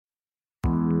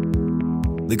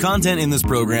The content in this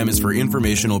program is for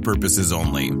informational purposes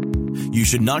only. You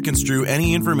should not construe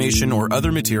any information or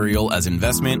other material as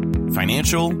investment,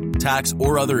 financial, tax,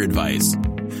 or other advice.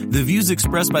 The views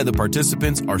expressed by the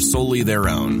participants are solely their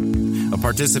own. A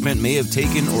participant may have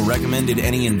taken or recommended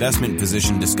any investment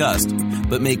position discussed,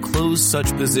 but may close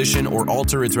such position or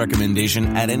alter its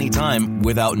recommendation at any time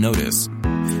without notice.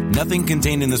 Nothing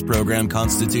contained in this program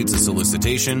constitutes a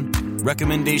solicitation,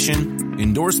 recommendation,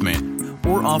 endorsement,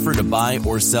 or offer to buy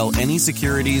or sell any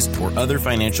securities or other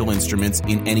financial instruments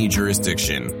in any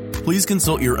jurisdiction. Please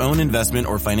consult your own investment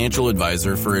or financial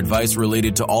advisor for advice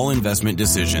related to all investment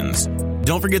decisions.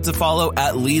 Don't forget to follow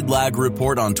at Lead Lag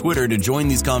Report on Twitter to join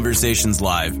these conversations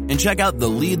live, and check out the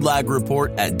Lead Lag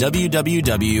Report at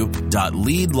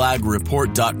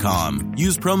www.leadlagreport.com.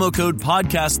 Use promo code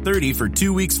podcast30 for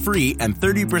 2 weeks free and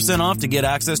 30% off to get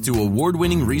access to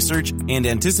award-winning research and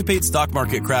anticipate stock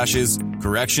market crashes,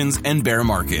 corrections, and bear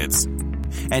markets.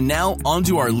 And now, on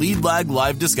to our Lead Lag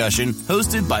live discussion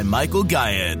hosted by Michael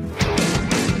Gayed.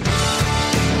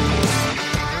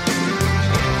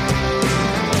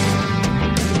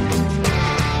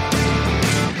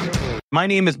 My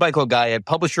name is Michael Gayed,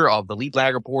 publisher of the Lead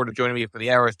Lag Report. Joining me for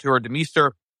the hour is Tuur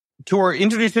Demeester. Tuur,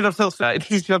 introduce yourself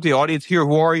to the audience here.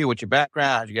 Who are you? What's your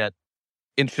background? How'd you get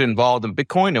interested, involved in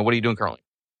Bitcoin, and what are you doing currently?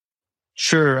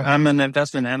 Sure. I'm an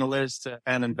investment analyst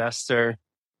and investor.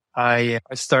 I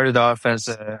started off as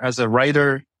a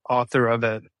writer, author of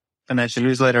a financial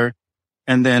newsletter.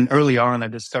 And then early on, I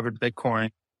discovered Bitcoin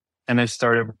and I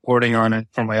started reporting on it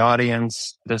for my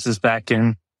audience. This is back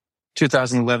in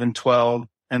 2011-12.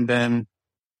 And then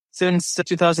since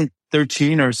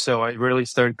 2013 or so, I really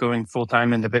started going full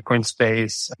time in the Bitcoin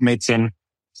space. I've made some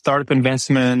startup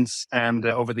investments, and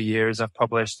over the years, I've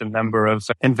published a number of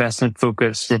investment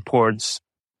focused reports,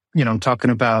 talking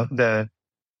about the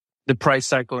price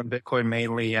cycle in Bitcoin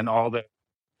mainly and all the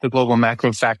global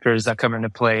macro factors that come into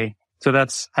play. So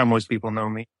that's how most people know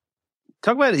me.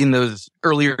 Talk about in those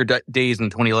earlier days in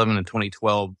 2011 and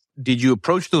 2012, did you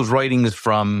approach those writings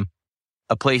from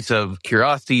a place of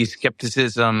curiosity,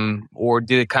 skepticism, or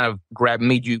did it kind of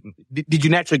did you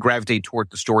naturally gravitate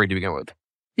toward the story to begin with?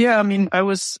 Yeah, I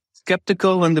was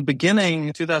skeptical in the beginning.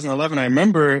 In 2011, I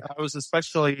remember I was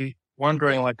especially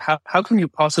wondering, how can you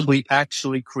possibly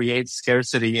actually create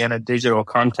scarcity in a digital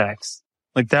context?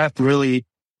 That really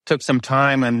took some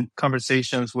time and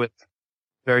conversations with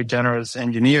very generous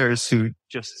engineers who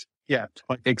just,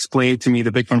 explained to me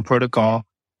the Bitcoin protocol.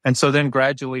 And so then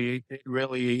gradually it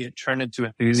really turned into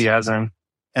enthusiasm.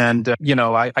 And,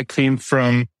 I came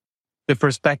from the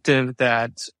perspective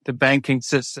that the banking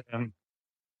system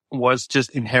was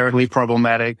just inherently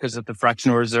problematic because of the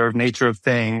fractional reserve nature of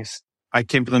things. I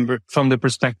came from the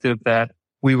perspective that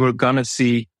we were going to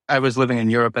see, I was living in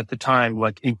Europe at the time,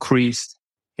 increased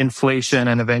inflation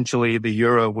and eventually the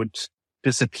euro would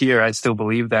disappear. I still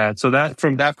believe that. So that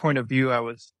from that point of view, I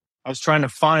was trying to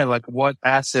find what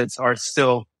assets are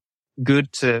still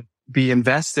good to be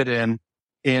invested in,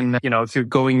 if you're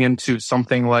going into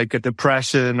something like a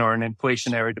depression or an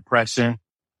inflationary depression.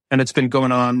 And it's been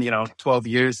going on, 12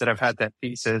 years that I've had that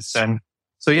thesis. And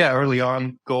so, early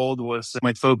on, gold was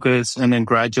my focus. And then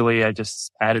gradually I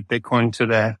just added Bitcoin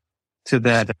to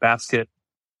that basket.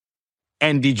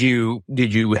 And did you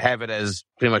have it as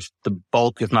pretty much the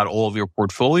bulk, if not all of your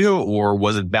portfolio, or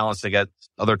was it balanced against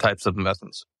other types of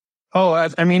investments? Oh,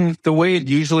 the way it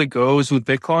usually goes with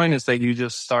Bitcoin is that you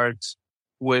just start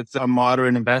with a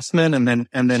moderate investment and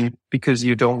then because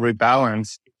you don't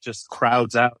rebalance, it just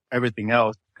crowds out everything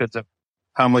else because of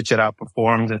how much it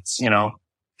outperforms. It's,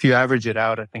 if you average it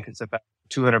out, I think it's about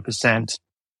 200%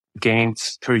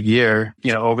 gains per year,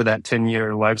 over that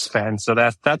 10-year lifespan. So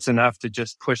that's enough to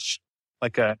just push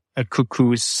a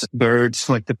cuckoo's birds,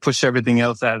 to push everything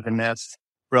else out of the nest,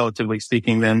 relatively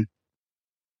speaking then.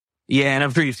 Yeah, and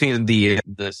I'm sure you've seen the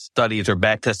studies or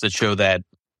backtests that show that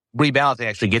rebalancing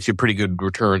actually gets you pretty good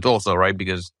returns also, right?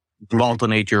 Because the volatile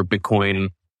nature of Bitcoin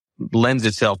lends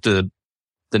itself to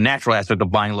the natural aspect of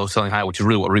buying low, selling high, which is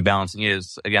really what rebalancing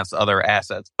is against other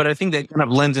assets. But I think that kind of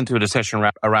lends into a discussion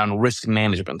around risk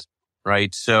management,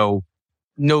 right? So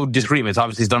no disagreements.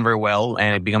 Obviously, it's done very well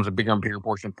and it becomes a bigger and bigger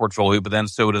portion of the portfolio, but then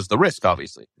so does the risk,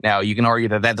 obviously. Now, you can argue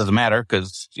that doesn't matter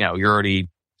because, you're already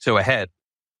so ahead.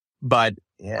 But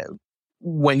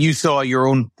when you saw your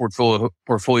own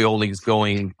portfolio holdings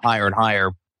going higher and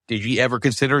higher, did you ever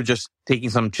consider just taking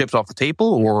some chips off the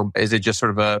table, or is it just sort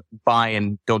of a buy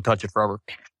and don't touch it forever?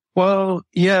 Well,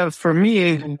 yeah, for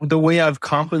me, the way I've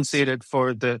compensated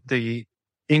for the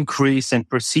increase in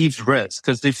perceived risk,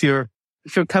 because if you're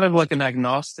kind of like an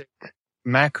agnostic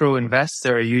macro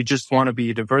investor, you just want to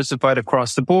be diversified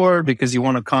across the board because you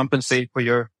want to compensate for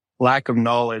your lack of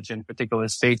knowledge in particular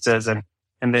spaces, and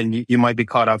then you might be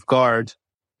caught off guard.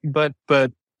 But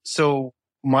so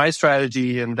my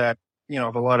strategy, and that,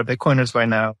 of a lot of Bitcoiners by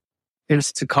now,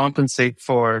 is to compensate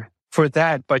for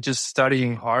that by just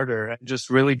studying harder and just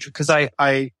really, because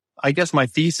I guess my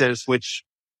thesis, which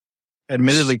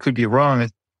admittedly could be wrong,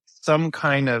 is some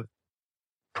kind of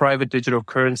private digital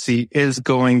currency is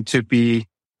going to be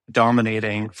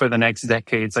dominating for the next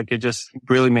decades. Like, it just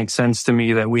really makes sense to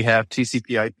me that we have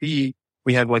TCP/IP.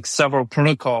 We have like several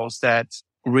protocols that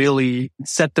really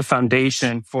set the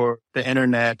foundation for the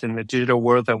internet and the digital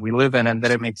world that we live in. And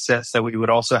then it makes sense that we would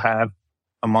also have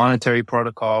a monetary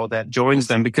protocol that joins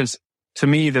them. Because to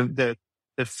me, the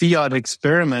fiat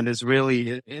experiment is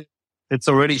really, it's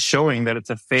already showing that it's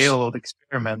a failed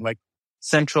experiment. Like,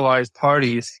 centralized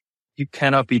parties, you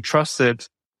cannot be trusted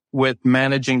with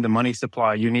managing the money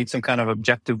supply. You need some kind of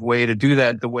objective way to do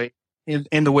that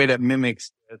in the way that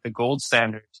mimics the gold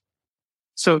standard.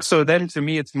 So then to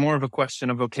me, it's more of a question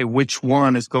of, okay, which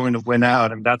one is going to win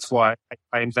out? And that's why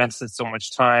I invested so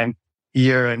much time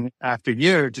year and after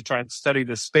year to try and study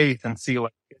the space and see,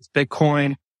 like, is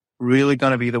Bitcoin really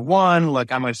going to be the one?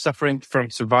 Like, am I suffering from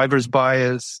survivor's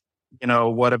bias?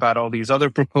 What about all these other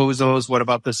proposals? What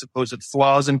about the supposed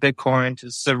flaws in Bitcoin?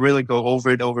 Just to really go over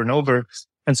it over and over.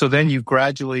 And so then you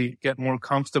gradually get more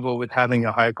comfortable with having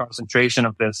a higher concentration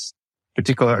of this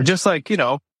particular, just like,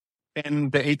 in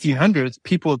the 1800s,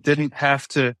 people didn't have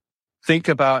to think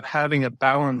about having a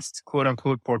balanced quote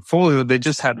unquote portfolio. They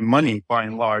just had money by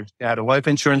and large. They had a life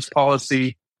insurance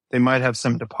policy. They might have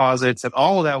some deposits, and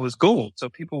all of that was gold. So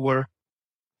people were,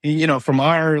 from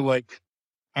our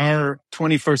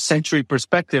 21st century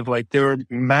perspective, like, they were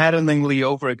maddeningly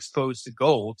overexposed to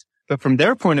gold. But from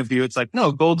their point of view, it's like,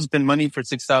 no, gold has been money for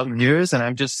 6,000 years and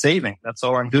I'm just saving. That's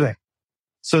all I'm doing.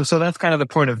 So that's kind of the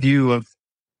point of view of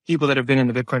people that have been in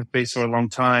the Bitcoin space for a long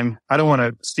time. I don't want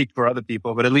to speak for other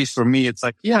people, but at least for me, it's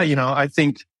like, yeah, I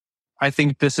think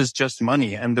this is just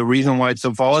money. And the reason why it's so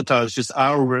volatile is just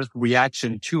our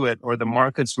reaction to it, or the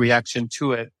market's reaction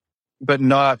to it, but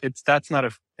that's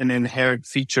not an inherent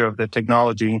feature of the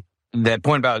technology. That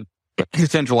point about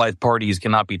centralized parties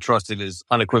cannot be trusted is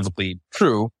unequivocally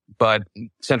true, but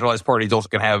centralized parties also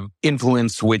can have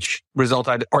influence, which result,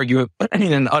 I'd argue,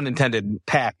 in an unintended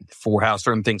path for how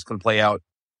certain things can play out.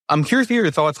 I'm curious to hear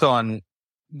your thoughts on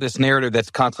this narrative that's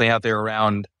constantly out there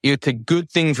around, it's a good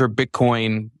thing for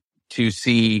Bitcoin to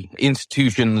see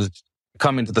institutions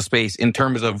come into the space in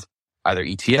terms of either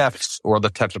ETFs or other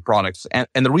types of products.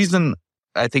 And the reason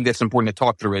I think that's important to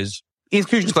talk through is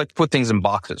institutions like to put things in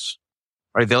boxes,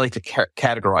 right? They like to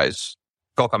categorize.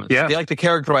 Yeah. They like to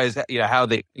characterize, how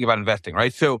they think about investing,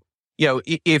 right? So,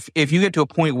 if you get to a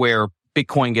point where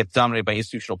Bitcoin gets dominated by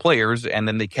institutional players and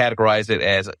then they categorize it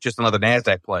as just another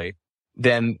NASDAQ play,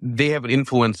 then they have an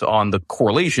influence on the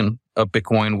correlation of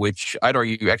Bitcoin, which I'd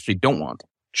argue you actually don't want.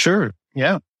 Sure.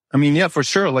 Yeah. I mean, yeah, for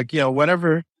sure. Like,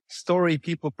 whatever story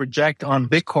people project on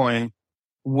Bitcoin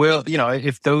will,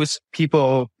 if those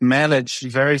people manage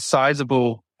very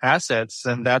sizable assets,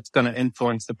 then that's going to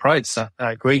influence the price. I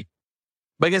agree.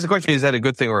 But I guess the question is that a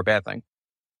good thing or a bad thing?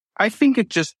 I think it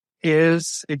just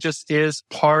is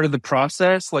part of the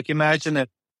process. Like, imagine that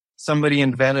somebody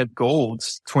invented gold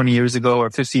 20 years ago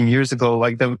or 15 years ago.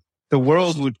 Like, the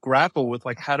world would grapple with,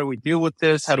 like, how do we deal with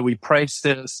this? How do we price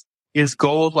this? Is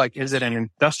gold, like, is it an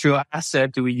industrial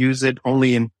asset? Do we use it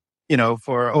only in,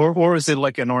 or is it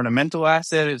like an ornamental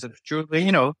asset? Is it truly,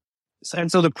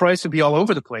 and so the price would be all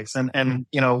over the place. And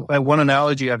one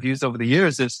analogy I've used over the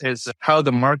years is how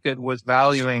the market was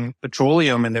valuing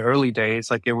petroleum in the early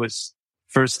days. Like, it was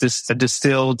first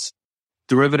distilled,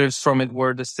 derivatives from it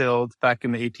were distilled back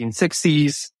in the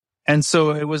 1860s. And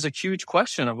so it was a huge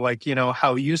question of, like,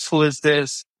 how useful is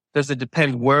this? Does it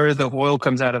depend where the oil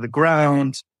comes out of the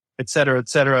ground, et cetera, et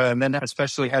cetera? And then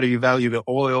especially, how do you value the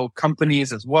oil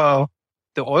companies as well?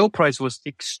 The oil price was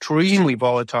extremely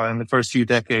volatile in the first few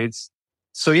decades.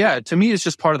 So yeah, to me, it's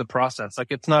just part of the process. Like,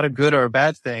 it's not a good or a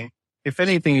bad thing. If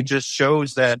anything, it just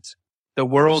shows that the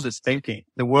world is thinking.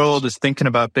 The world is thinking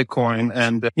about Bitcoin.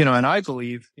 And, and I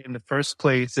believe in the first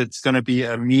place, it's going to be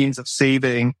a means of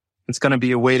saving. It's going to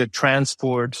be a way to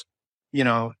transport,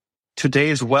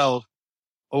 today's wealth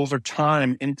over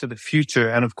time into the future.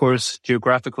 And of course,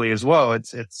 geographically as well.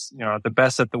 It's the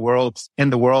best in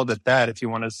the world at that. If you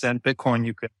want to send Bitcoin,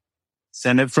 you could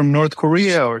send it from North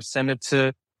Korea or send it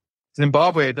to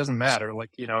Zimbabwe. It doesn't matter.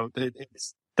 Like,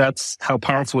 that's how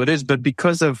powerful it is. But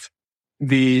because of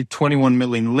the 21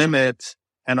 million limit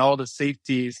and all the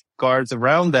safety guards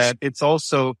around that, it's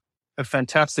also a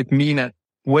fantastic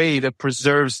way to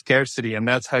preserve scarcity. And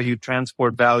that's how you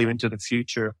transport value into the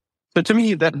future. So to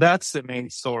me, that's the main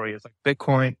story. It's like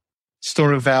Bitcoin,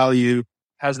 store of value,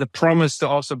 has the promise to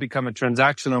also become a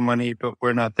transactional money, but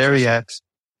we're not there yet.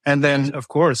 And then, of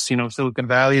course, Silicon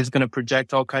Valley is going to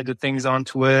project all kinds of things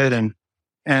onto it.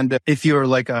 And if you're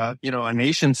like a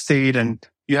nation state and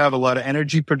you have a lot of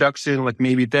energy production, like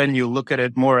maybe then you look at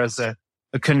it more as a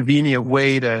convenient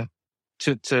way to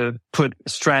put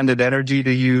stranded energy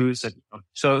to use. And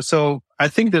so I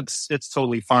think it's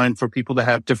totally fine for people to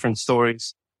have different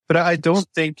stories, but I don't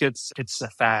think it's a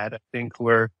fad. I think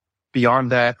we're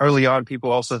beyond that. Early on,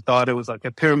 people also thought it was like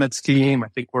a pyramid scheme. I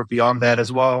think we're beyond that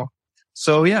as well.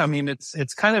 So yeah, I mean,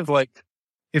 it's kind of like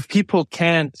if people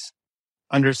can't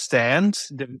understand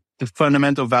the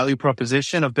fundamental value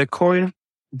proposition of Bitcoin,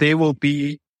 they will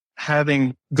be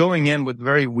going in with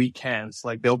very weak hands.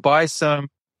 Like they'll buy some,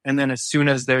 and then as soon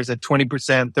as there's a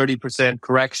 20%, 30%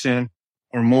 correction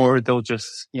or more, they'll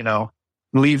just,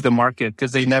 leave the market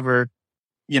because they never,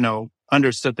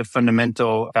 understood the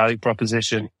fundamental value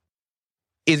proposition.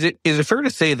 Is it fair to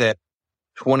say that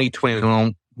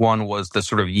 2021 was the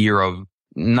sort of year of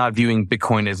not viewing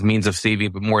Bitcoin as a means of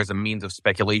saving, but more as a means of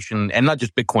speculation, and not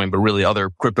just Bitcoin, but really other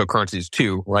cryptocurrencies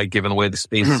too, right? Given the way the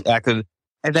space acted,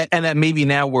 and that maybe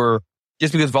now we're,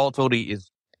 just because volatility is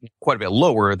quite a bit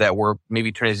lower, that we're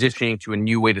maybe transitioning to a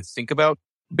new way to think about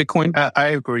Bitcoin. I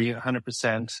agree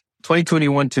 100%.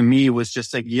 2021 to me was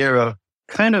just a year of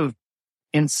kind of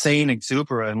insane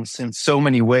exuberance in so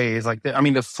many ways. Like,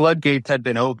 the floodgates had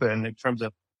been open in terms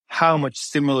of how much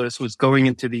stimulus was going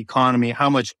into the economy, how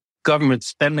much government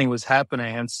spending was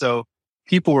happening. And so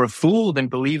people were fooled in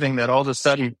believing that all of a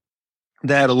sudden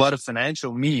they had a lot of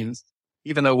financial means,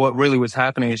 even though what really was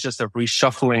happening is just a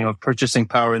reshuffling of purchasing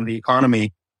power in the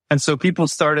economy. And so people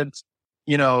started,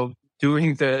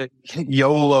 doing the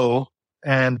YOLO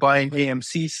and buying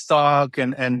AMC stock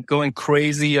and going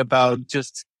crazy about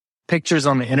just pictures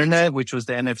on the internet, which was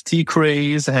the NFT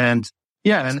craze. And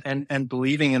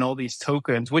believing in all these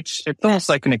tokens, which it's almost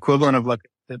like an equivalent of like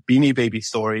the Beanie Baby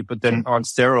story, but then on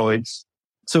steroids.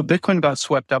 So Bitcoin got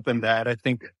swept up in that. I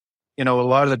think, a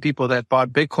lot of the people that bought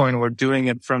Bitcoin were doing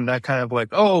it from that kind of like,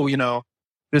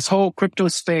 this whole crypto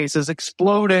space is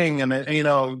exploding and,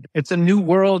 it's a new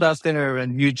world out there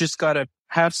and you just got to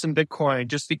have some Bitcoin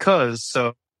just because.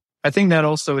 So I think that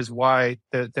also is why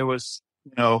there was,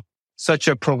 such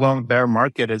a prolonged bear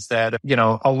market, is that,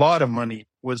 a lot of money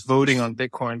was voting on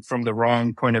Bitcoin from the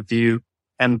wrong point of view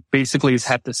and basically has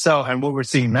had to sell. And what we're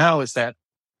seeing now is that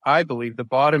I believe the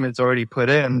bottom is already put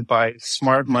in by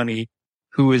smart money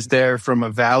who is there from a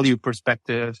value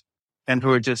perspective and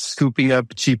who are just scooping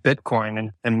up cheap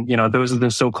Bitcoin. And those are the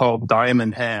so-called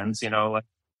diamond hands, like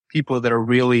people that are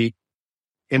really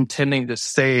intending to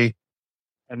stay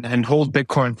and hold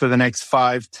Bitcoin for the next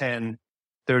 5, 10,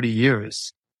 30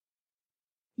 years.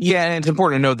 Yeah, and it's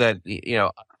important to know that,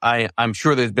 I'm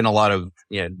sure there's been a lot of,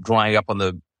 drying up on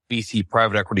the VC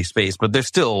private equity space, but there's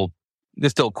still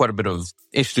quite a bit of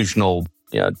institutional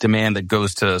demand that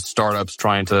goes to startups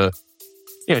trying to,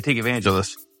 take advantage of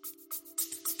this.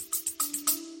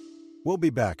 We'll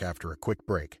be back after a quick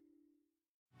break.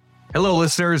 Hello,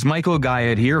 listeners. Michael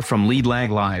Guyad here from Lead Lag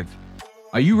Live.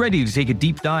 Are you ready to take a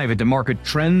deep dive into market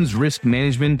trends, risk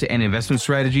management, and investment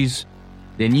strategies?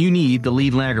 Then you need the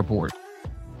Lead Lag Report.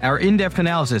 Our in-depth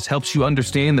analysis helps you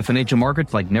understand the financial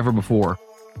markets like never before.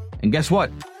 And guess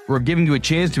what? We're giving you a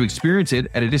chance to experience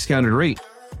it at a discounted rate.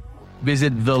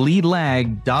 Visit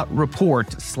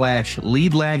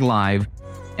theleadlag.report/leadlaglive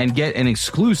and get an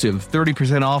exclusive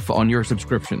 30% off on your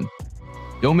subscription.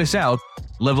 Don't miss out.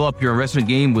 Level up your investment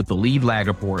game with the Lead Lag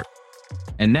Report.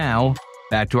 And now,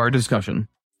 back to our discussion.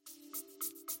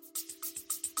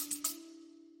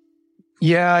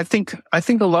 Yeah, I think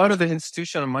a lot of the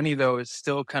institutional money, though, is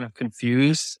still kind of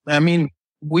confused. I mean,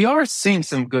 we are seeing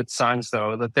some good signs,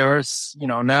 though, that there's,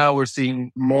 now we're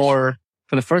seeing more,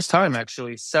 for the first time,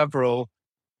 actually, several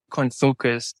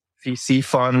coin-focused VC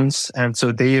funds. And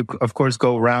so they, of course,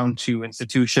 go around to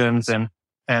institutions and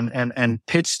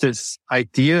pitch this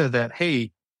idea that,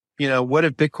 hey, what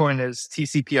if Bitcoin is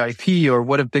TCP/IP, or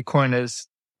what if Bitcoin is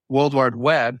World Wide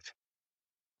Web,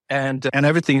 and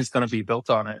everything is going to be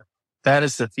built on it. That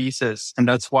is the thesis. And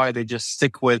that's why they just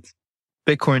stick with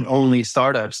Bitcoin only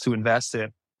startups to invest in.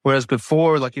 Whereas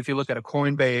before, like if you look at a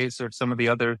Coinbase or some of the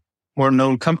other more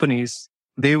known companies,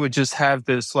 they would just have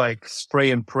this like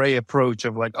spray and pray approach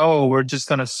of like, oh, we're just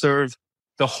going to serve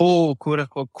the whole quote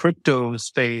unquote crypto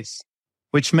space,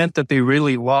 which meant that they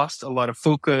really lost a lot of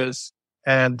focus,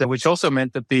 and which also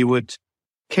meant that they would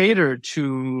cater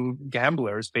to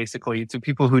gamblers, basically, to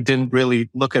people who didn't really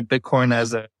look at Bitcoin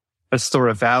as a store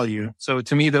of value. So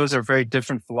to me, those are very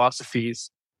different philosophies.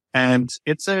 And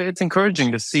it's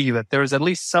encouraging to see that there is at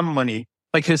least some money.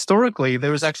 Like historically,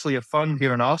 there was actually a fund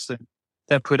here in Austin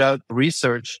that put out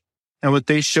research. And what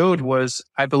they showed was,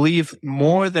 I believe,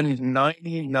 more than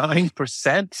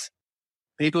 99%,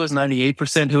 maybe it was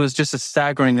 98%, it was just a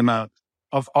staggering amount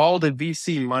of all the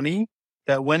VC money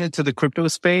that went into the crypto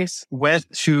space went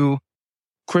to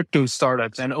crypto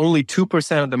startups, and only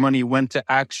 2% of the money went to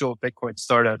actual Bitcoin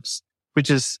startups, which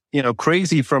is,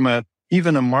 crazy from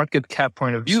even a market cap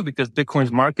point of view, because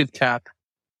Bitcoin's market cap,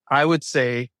 I would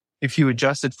say, if you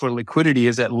adjust it for liquidity,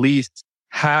 is at least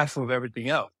half of everything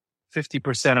else,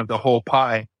 50% of the whole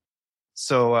pie.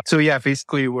 So yeah,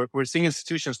 basically we're seeing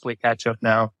institutions play catch up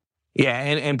now. Yeah.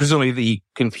 And presumably the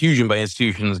confusion by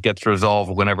institutions gets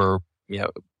resolved whenever,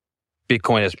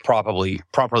 Bitcoin is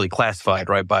properly classified,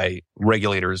 right, by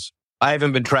regulators. I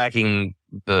haven't been tracking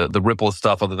the Ripple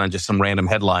stuff other than just some random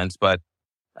headlines, but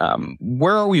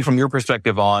where are we from your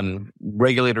perspective on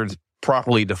regulators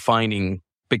properly defining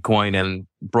Bitcoin and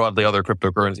broadly other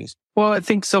cryptocurrencies? Well, I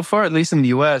think so far, at least in the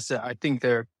US, I think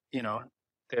they're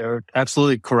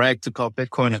absolutely correct to call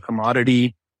Bitcoin a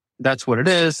commodity. That's what it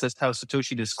is. That's how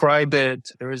Satoshi described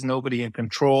it. There is nobody in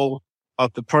control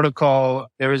of the protocol.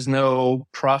 There is no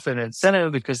profit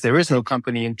incentive because there is no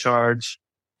company in charge.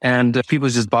 And people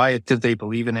just buy it because they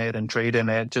believe in it and trade in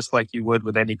it, just like you would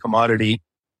with any commodity.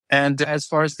 And as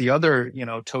far as the other,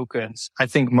 tokens, I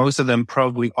think most of them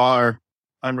probably are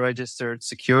unregistered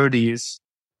securities.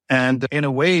 And in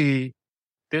a way,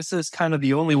 this is kind of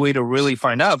the only way to really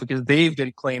find out, because they've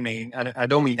been claiming, and I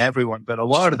don't mean everyone, but a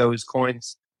lot of those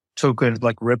coins, tokens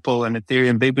like Ripple and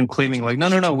Ethereum, they've been claiming like,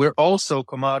 no, we're also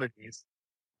commodities.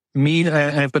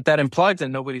 But that implies that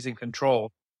nobody's in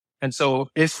control. And so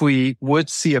if we would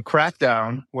see a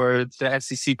crackdown where the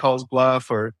SEC calls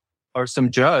bluff, or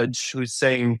some judge who's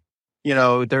saying,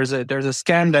 there's a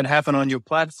scam that happened on your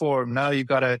platform, now you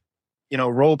got to,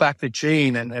 roll back the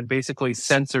chain and basically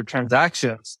censor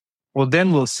transactions. Well,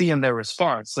 then we'll see in their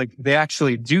response, like they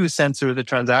actually do censor the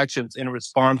transactions in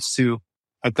response to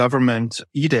a government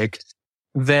edict.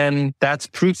 Then that's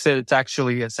proof that it's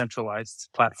actually a centralized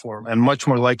platform and much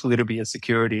more likely to be a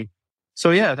security.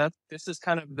 So yeah, this is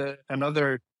kind of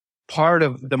another part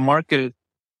of the market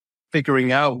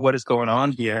figuring out what is going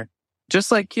on here.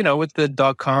 Just like, with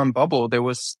the .com bubble, there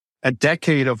was a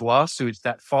decade of lawsuits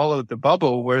that followed the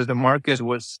bubble where the market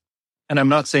was, and I'm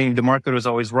not saying the market was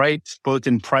always right, both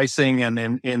in pricing and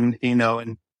in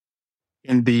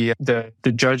the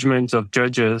judgments of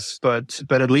judges, but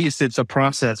at least it's a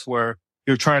process where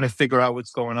you're trying to figure out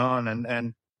what's going on. And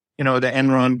the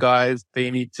Enron guys, they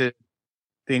need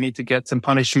to get some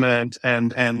punishment,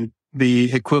 and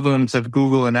the equivalents of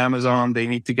Google and Amazon, they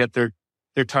need to get their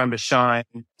time to shine.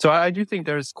 So I do think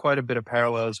there's quite a bit of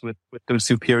parallels with those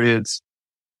two periods.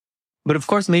 But of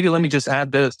course, maybe let me just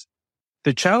add this.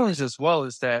 The challenge as well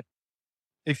is that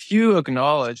if you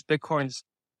acknowledge Bitcoin's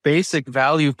basic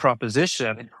value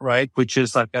proposition, right, which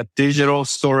is like a digital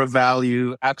store of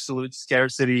value, absolute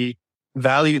scarcity,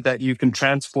 value that you can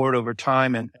transport over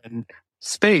time and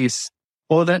space,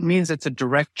 well, that means it's a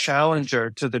direct challenger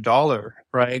to the dollar,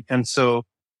 right? And so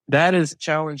that is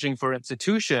challenging for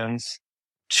institutions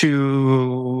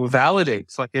to validate.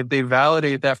 It's like if they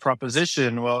validate that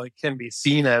proposition, well, it can be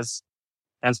seen as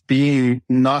being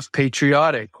not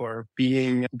patriotic, or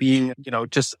being,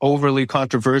 just overly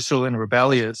controversial and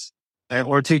rebellious,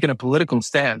 or taking a political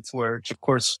stance where, of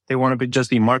course, they want to just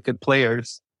be market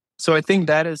players. So I think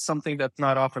that is something that's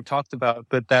not often talked about,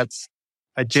 but that's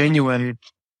a genuine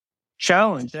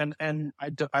challenge. And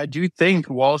I do think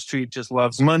Wall Street just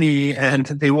loves money, and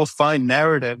they will find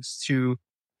narratives to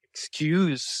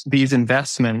excuse these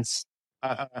investments.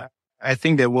 I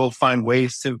think they will find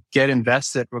ways to get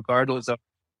invested regardless of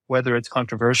whether it's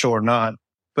controversial or not.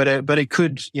 But it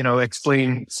could,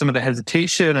 explain some of the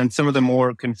hesitation and some of the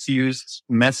more confused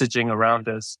messaging around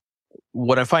this.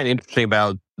 What I find interesting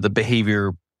about the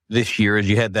behavior this year is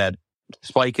you had that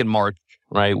spike in March,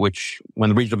 right? Which, when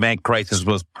the regional bank crisis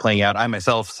was playing out, I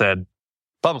myself said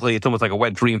publicly, it's almost like a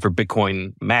wet dream for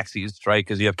Bitcoin maxis, right?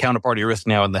 Because you have counterparty risk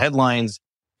now in the headlines,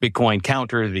 Bitcoin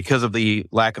counters because of the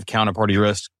lack of counterparty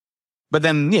risk. But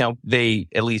then, they,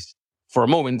 at least for a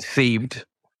moment, saved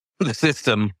the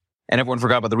system, and everyone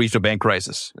forgot about the regional bank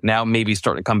crisis. Now maybe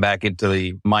starting to come back into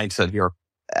the mindset here.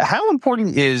 How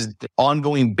important is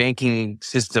ongoing banking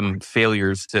system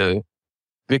failures to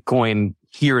Bitcoin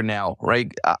here and now,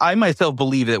 right? I myself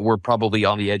believe that we're probably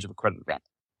on the edge of a credit event,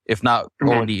 if not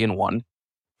already in one.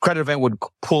 Credit event would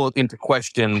pull into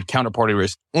question counterparty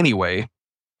risk anyway.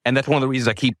 And that's one of the reasons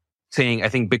I keep saying, I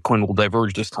think Bitcoin will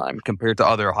diverge this time compared to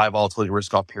other high volatility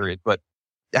risk off periods. But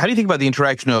how do you think about the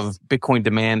interaction of Bitcoin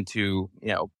demand to,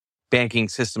 banking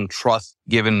system trust,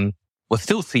 given what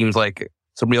still seems like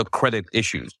some real credit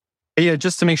issues? Yeah,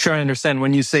 just to make sure I understand,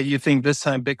 when you say you think this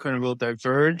time Bitcoin will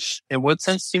diverge, in what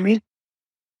sense do you mean?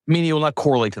 Meaning it will not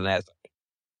correlate to the Nasdaq.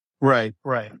 Right.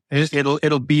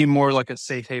 It'll be more like a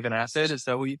safe haven asset. Is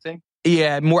that what you think?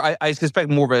 Yeah, more. I suspect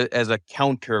more of as a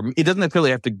counter. It doesn't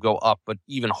necessarily have to go up, but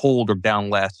even hold or down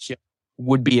less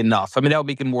would be enough. I mean, that would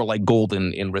make it more like gold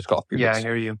in risk off periods. Yeah, I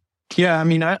hear you. Yeah, I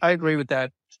mean, I agree with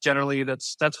that. Generally,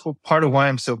 that's part of why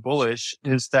I'm so bullish,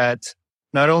 is that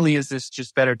not only is this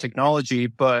just better technology,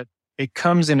 but it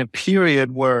comes in a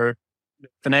period where the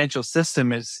financial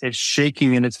system is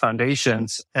shaking in its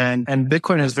foundations. And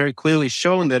Bitcoin has very clearly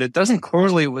shown that it doesn't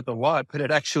correlate with a lot, but it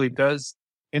actually does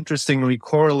interestingly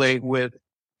correlate with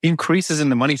increases in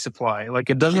the money supply. Like,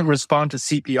 it doesn't respond to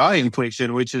CPI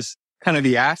inflation, which is kind of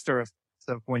the after effects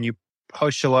of when you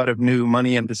push a lot of new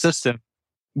money in the system,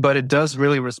 but it does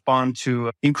really respond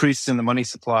to increases in the money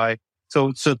supply.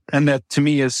 So, and that to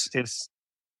me is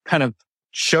kind of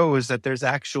shows that there's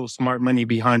actual smart money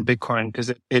behind Bitcoin,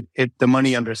 because the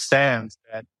money understands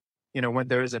that, when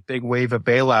there is a big wave of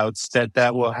bailouts,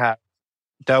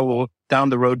 that will down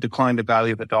the road decline the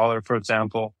value of the dollar, for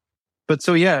example. But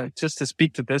so, yeah, just to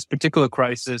speak to this particular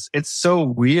crisis, it's so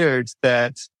weird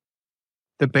that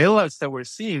the bailouts that we're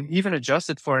seeing, even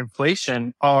adjusted for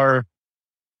inflation, are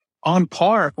on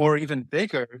par or even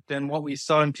bigger than what we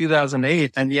saw in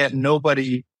 2008. And yet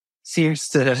nobody seems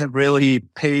to really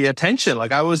pay attention.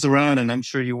 Like, I was around, and I'm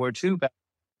sure you were too, back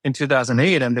in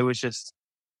 2008. And there was just,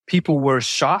 people were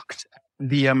shocked at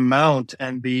the amount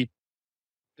and the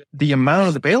amount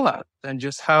of the bailout, and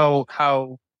just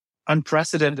how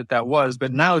unprecedented that was.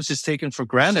 But now it's just taken for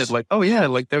granted. Like, oh yeah,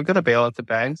 like they're going to bail out the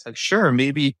banks. Like, sure,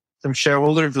 maybe some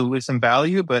shareholders will lose some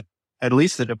value, but at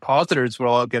least the depositors will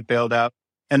all get bailed out.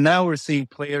 And now we're seeing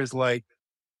players like,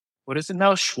 what is it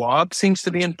now? Schwab seems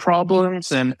to be in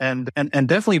problems, and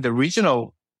definitely the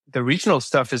regional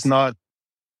stuff is not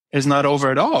over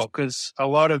at all, because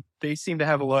they seem to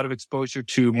have a lot of exposure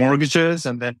to mortgages,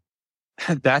 and then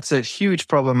that's a huge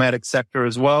problematic sector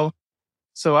as well.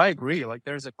 So I agree. Like,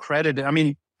 there's a credit. I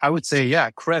mean, I would say, yeah,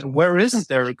 credit. Where isn't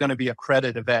there going to be a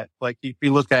credit event? Like, if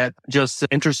you look at just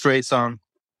interest rates on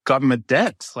government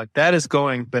debt, like that is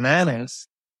going bananas.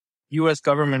 U.S.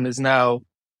 government is now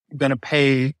going to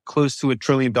pay close to $1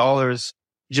 trillion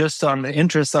just on the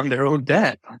interest on their own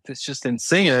debt. It's just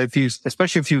insane.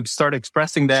 Especially if you start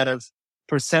expressing that as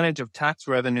percentage of tax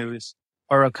revenues,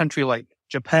 or a country like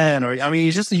Japan, or, I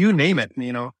mean, just you name it,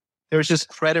 there's just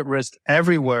credit risk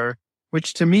everywhere,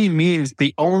 which to me means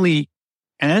the only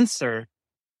answer,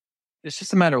 it's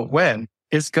just a matter of when,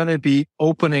 is going to be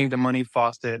opening the money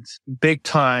faucets big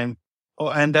time. Oh,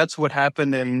 and that's what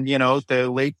happened in, the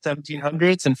late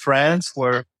 1700s in France,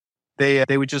 where they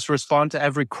would just respond to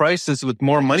every crisis with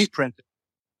more money printed.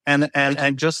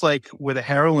 And just like with a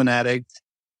heroin addict,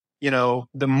 the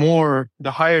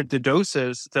higher the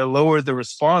doses, the lower the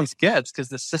response gets, because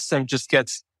the system just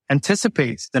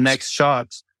anticipates the next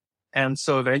shots. And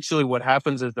so eventually what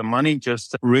happens is the money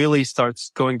just really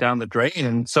starts going down the drain.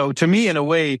 And so to me, in a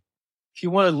way, if you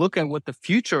want to look at what the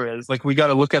future is, like, we got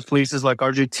to look at places like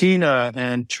Argentina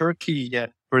and Turkey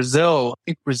and Brazil.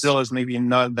 I think Brazil is maybe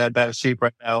not in that bad shape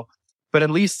right now, but at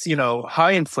least,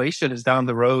 high inflation is down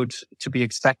the road to be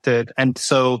expected. And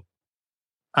so,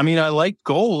 I mean, I like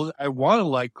gold. I want to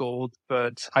like gold,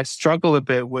 but I struggle a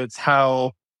bit with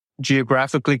how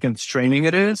geographically constraining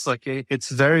it is. Like, it's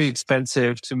very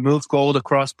expensive to move gold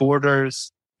across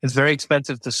borders. It's very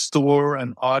expensive to store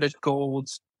and audit gold.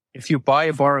 If you buy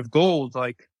a bar of gold,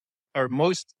 or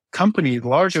most companies,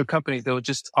 larger companies, they'll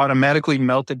just automatically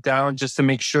melt it down just to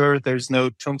make sure there's no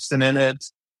tungsten in it.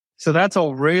 So that's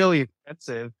all really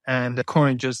expensive, and the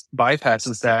coin just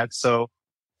bypasses that. So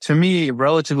to me,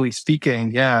 relatively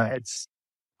speaking, yeah,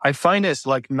 I find it's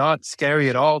like not scary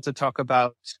at all to talk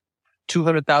about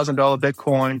 $200,000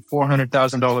 Bitcoin,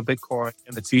 $400,000 Bitcoin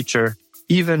in the future,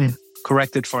 even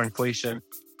corrected for inflation.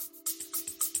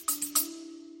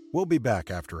 We'll be back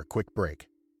after a quick break.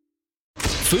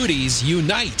 Foodies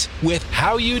unite with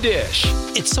How You Dish.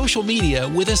 It's social media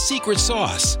with a secret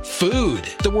sauce. Food,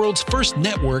 the world's first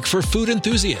network for food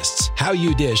enthusiasts. How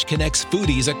You Dish connects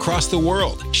foodies across the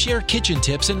world. Share kitchen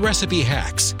tips and recipe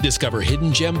hacks. Discover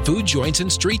hidden gem food joints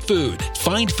and street food.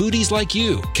 Find foodies like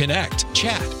you. Connect,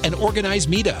 chat, and organize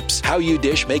meetups. How You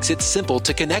Dish makes it simple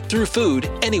to connect through food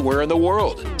anywhere in the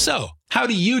world. So, how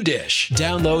do you dish?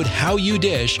 Download How You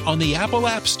Dish on the Apple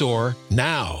App Store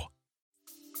now.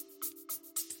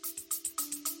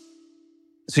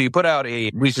 So you put out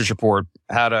a research report,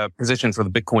 how to position for the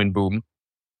Bitcoin boom.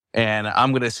 And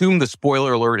I'm going to assume the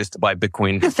spoiler alert is to buy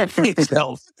Bitcoin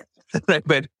itself.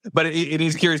 but it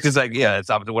is curious because, like, yeah, it's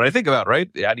obviously what I think about, right?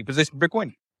 How do you position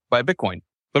Bitcoin? Buy Bitcoin.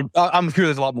 But I'm sure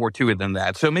there's a lot more to it than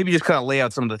that. So maybe just kind of lay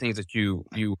out some of the things that you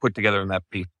put together in that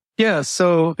piece. Yeah.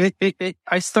 So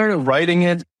I started writing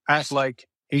it at like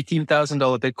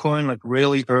 $18,000 Bitcoin, like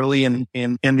really early in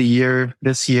the year,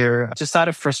 this year, just out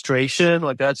of frustration.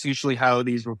 Like that's usually how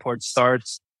these reports start.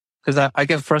 Because I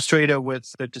get frustrated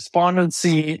with the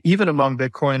despondency, even among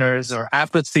Bitcoiners, or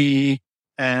apathy,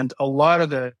 and a lot of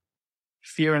the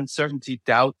fear, uncertainty,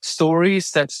 doubt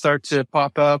stories that start to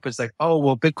pop up. It's like, oh,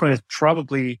 well, Bitcoin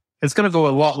it's going to go a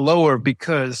lot lower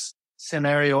because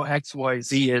scenario X, Y,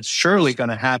 Z is surely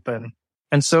going to happen.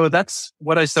 And so that's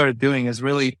what I started doing, is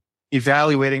really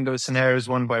evaluating those scenarios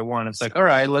one by one. It's like, all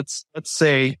right, let's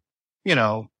say,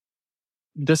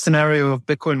 the scenario of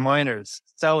Bitcoin miners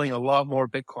selling a lot more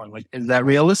Bitcoin. Like, is that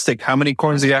realistic? How many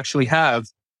coins do you actually have?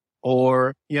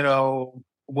 Or,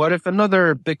 what if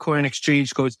another Bitcoin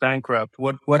exchange goes bankrupt?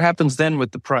 What happens then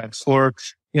with the price? Or,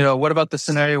 what about the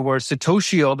scenario where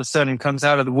Satoshi all of a sudden comes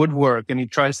out of the woodwork and he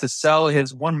tries to sell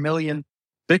his 1 million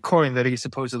Bitcoin that he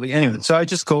supposedly, anyway. So I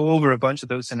just go over a bunch of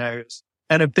those scenarios.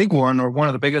 And a big one, or one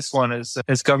of the biggest one, is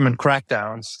government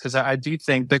crackdowns. Because I do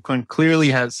think Bitcoin clearly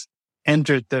has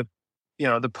entered the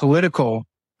political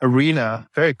arena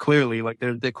very clearly. Like,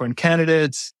 there's Bitcoin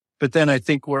candidates, but then I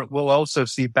think we'll also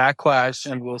see backlash,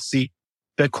 and we'll see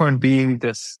Bitcoin being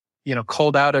this,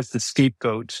 called out as the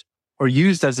scapegoat, or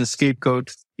used as a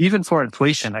scapegoat, even for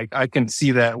inflation. I can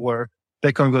see that, where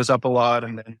Bitcoin goes up a lot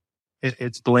and then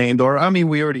it's blamed. Or,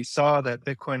 we already saw that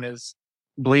Bitcoin is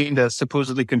blamed as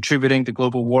supposedly contributing to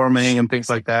global warming and things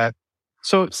like that.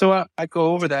 So I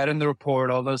go over that in the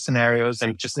report, all those scenarios,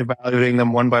 and just evaluating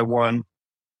them one by one.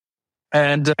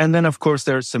 And then, of course,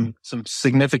 there's some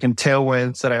significant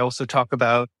tailwinds that I also talk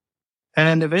about.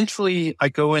 And eventually I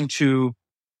go into,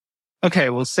 okay,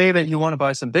 well, say that you want to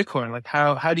buy some Bitcoin. Like,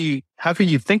 how can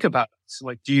you think about it? So,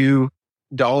 like, do you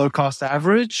dollar cost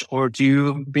average, or do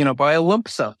you, buy a lump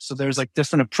sum? So there's like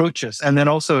different approaches. And then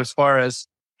also, as far as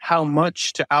how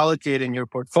much to allocate in your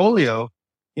portfolio,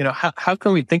 how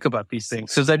can we think about these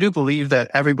things? Because I do believe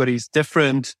that everybody's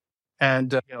different.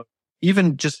 And,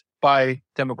 even just by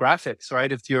demographics,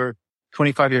 right? If you're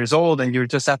 25 years old and you're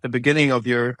just at the beginning of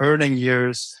your earning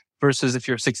years versus if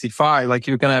you're 65, like,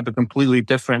 you're going to have a completely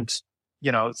different,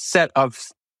 set of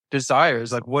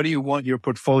desires. Like, what do you want your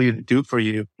portfolio to do for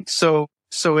you? So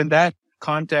in that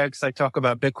context, I talk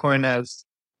about Bitcoin as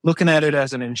looking at it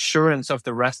as an insurance of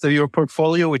the rest of your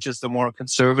portfolio, which is the more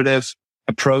conservative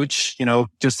approach,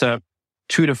 just a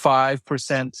 2 to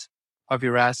 5% of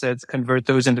your assets, convert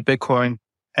those into Bitcoin.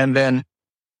 And then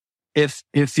if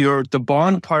the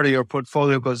bond part of your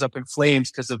portfolio goes up in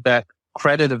flames because of that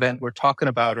credit event we're talking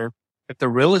about, or if the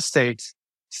real estate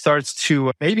starts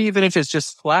to, maybe even if it's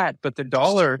just flat, but the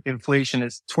dollar inflation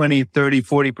is 20, 30,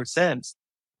 40%,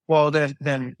 well,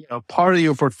 then, part of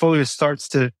your portfolio starts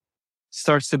to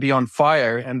be on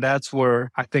fire. And that's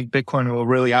where I think Bitcoin will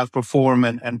really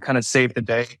outperform and kind of save the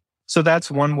day. So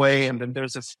that's one way. And then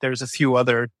there's a few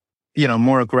other,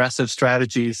 more aggressive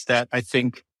strategies that I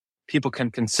think people can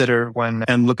consider when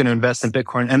looking to invest in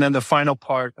Bitcoin. And then the final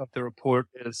part of the report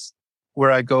is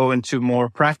where I go into more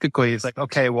practically. It's like,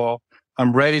 okay, well,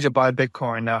 I'm ready to buy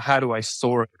Bitcoin. Now, how do I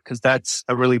store it? Because that's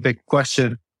a really big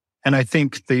question. And I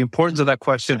think the importance of that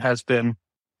question has been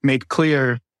made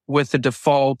clear with the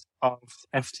default of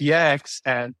FTX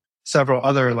and several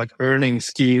other like earning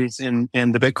schemes in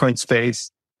the Bitcoin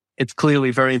space. It's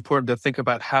clearly very important to think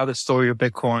about how to store your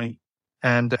Bitcoin.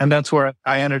 And that's where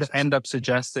I end up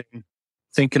suggesting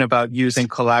thinking about using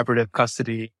collaborative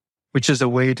custody, which is a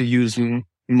way to use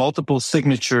multiple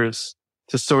signatures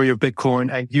to store your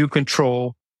Bitcoin, and you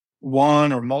control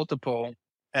one or multiple.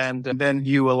 And then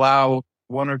you allow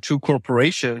one or two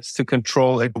corporations to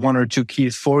control like one or two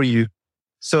keys for you,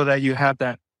 so that you have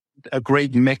a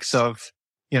great mix of,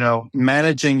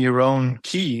 managing your own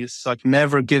keys, like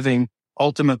never giving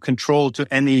ultimate control to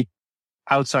any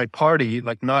outside party,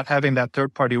 like not having that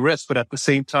third party risk, but at the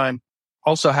same time,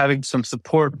 also having some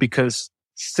support, because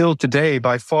still today,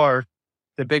 by far,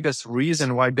 the biggest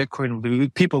reason why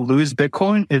people lose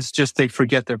Bitcoin is just they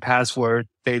forget their password,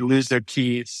 they lose their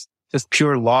keys, just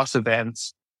pure loss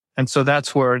events. And so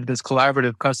that's where this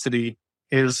collaborative custody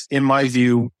is, in my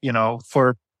view,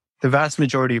 for the vast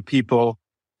majority of people,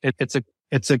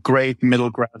 it's a great middle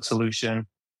ground solution.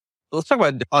 Let's talk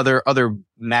about other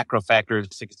macro factors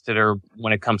to consider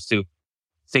when it comes to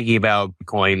thinking about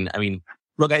Bitcoin. I mean,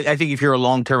 look, I think if you're a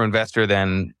long-term investor,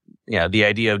 then the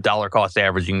idea of dollar cost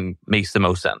averaging makes the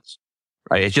most sense,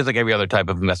 right? It's just like every other type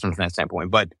of investment from that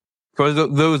standpoint. But for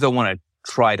those that want to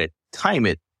try to time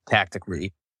it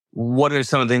tactically, what are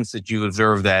some of the things that you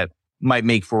observe that might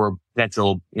make for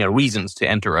potential, reasons to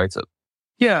enter, right? So,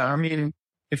 yeah, I mean,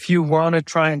 if you want to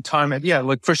try and time it,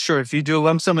 look, for sure, if you do a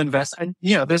lump sum invest, and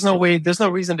there's no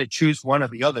reason to choose one or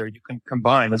the other. You can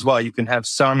combine as well. You can have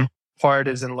some part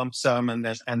as in lump sum and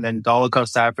then dollar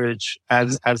cost average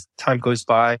as time goes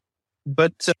by.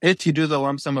 But if you do the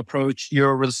lump sum approach,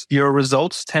 your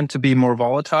results tend to be more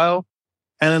volatile.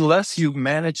 And unless you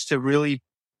manage to really,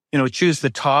 choose the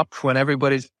top when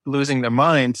everybody's losing their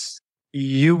minds,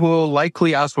 you will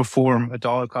likely outperform a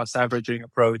dollar cost averaging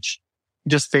approach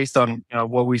just based on,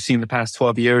 what we've seen the past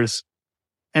 12 years.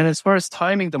 And as far as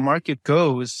timing the market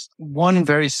goes, one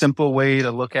very simple way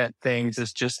to look at things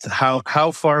is just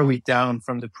how far are we down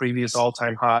from the previous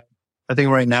all-time high. I think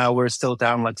right now we're still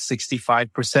down like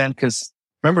 65% because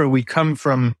remember, we come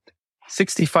from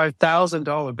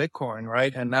 $65,000 Bitcoin,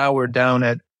 right? And now we're down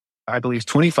at, I believe,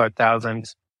 25,000.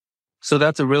 So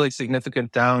that's a really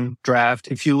significant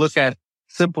downdraft. If you look at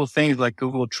simple things like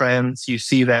Google Trends, you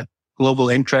see that global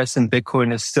interest in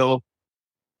Bitcoin is still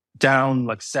down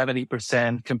like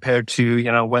 70% compared to,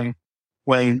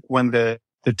 when the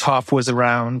top was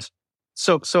around.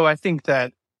 So I think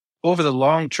that over the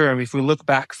long term, if we look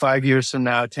back 5 years from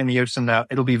now, 10 years from now,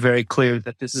 it'll be very clear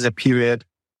that this is a period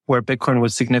where Bitcoin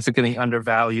was significantly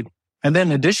undervalued. And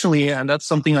then additionally, and that's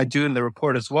something I do in the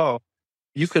report as well,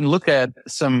 you can look at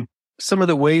some of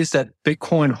the ways that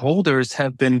Bitcoin holders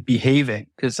have been behaving.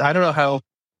 Because I don't know how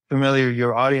familiar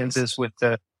your audience is with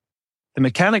the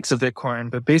mechanics of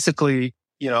Bitcoin, but basically,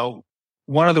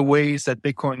 one of the ways that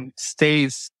Bitcoin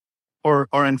stays or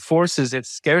enforces its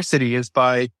scarcity is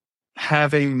by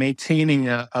maintaining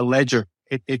a ledger.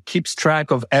 It keeps track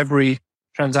of every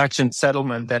transaction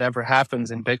settlement that ever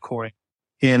happens in Bitcoin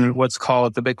in what's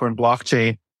called the Bitcoin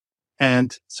blockchain.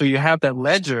 And so you have that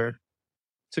ledger.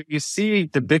 So you see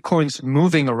the Bitcoins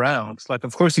moving around. Like,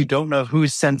 of course, you don't know who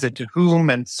sends it to whom.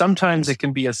 And sometimes it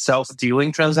can be a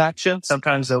self-dealing transaction.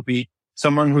 Sometimes there'll be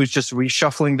someone who's just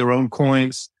reshuffling their own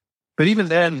coins. But even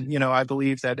then, I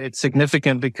believe that it's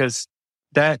significant because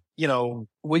that,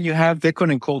 when you have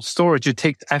Bitcoin in cold storage, it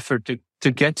takes effort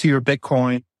to get to your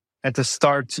Bitcoin and to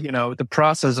start, the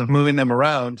process of moving them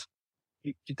around.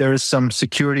 There is some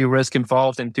security risk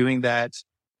involved in doing that.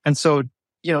 And so,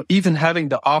 even having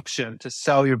the option to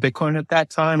sell your Bitcoin at that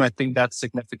time, I think that's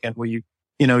significant where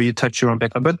you touch your own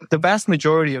Bitcoin. But the vast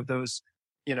majority of those,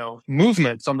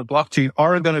 movements on the blockchain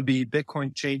are going to be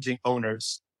Bitcoin changing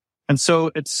owners. And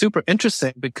so it's super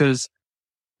interesting because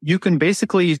you can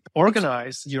basically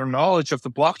organize your knowledge of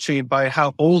the blockchain by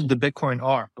how old the Bitcoin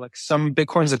are. Like some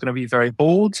Bitcoins are going to be very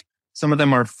old. Some of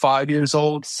them are 5 years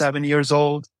old, 7 years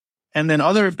old. And then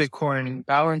other Bitcoin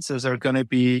balances are going to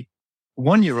be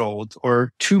 1 year old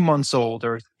or 2 months old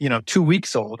or, 2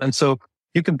 weeks old. And so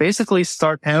you can basically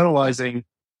start analyzing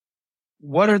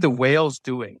what are the whales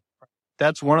doing.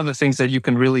 That's one of the things that you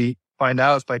can really find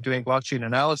out by doing blockchain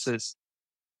analysis.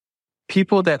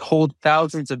 People that hold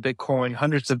thousands of Bitcoin,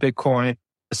 hundreds of Bitcoin,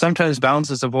 sometimes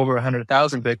balances of over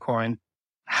 100,000 Bitcoin,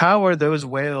 how are those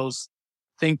whales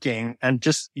thinking? And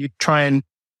just you try and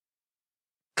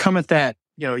come at that,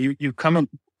 you come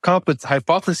up with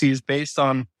hypotheses based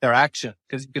on their action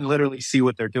because you can literally see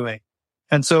what they're doing.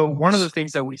 And so one of the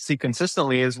things that we see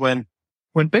consistently is when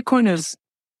Bitcoin is,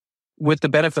 with the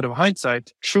benefit of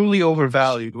hindsight, truly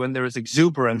overvalued, when there is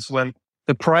exuberance, when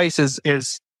the price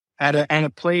is at a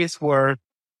place where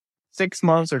 6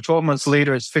 months or 12 months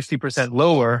later is 50%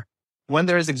 lower, when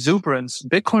there is exuberance,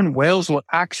 Bitcoin whales will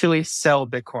actually sell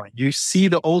Bitcoin. You see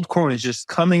the old coins just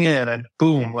coming in and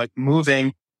boom, like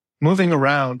moving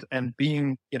around and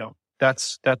being,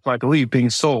 that's my belief,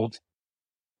 being sold.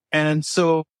 And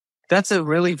so that's a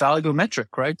really valuable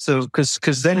metric, right? So, cause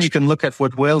then you can look at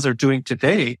what whales are doing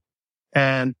today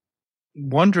and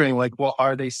wondering like, well,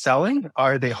 are they selling?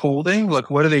 Are they holding? Like,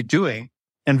 what are they doing?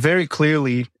 And very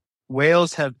clearly,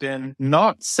 whales have been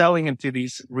not selling into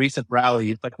these recent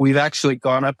rallies. Like we've actually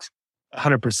gone up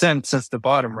 100% since the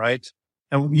bottom, right?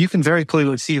 And you can very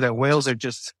clearly see that whales are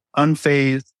just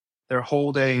unfazed. They're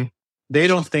holding. They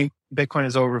don't think Bitcoin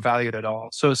is overvalued at all.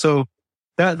 So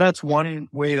that's one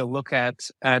way to look at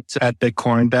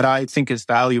Bitcoin that I think is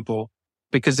valuable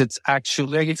because it's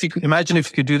actually, like if you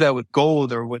could do that with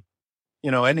gold or with,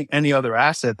 any other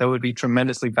asset, that would be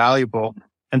tremendously valuable.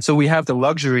 And so we have the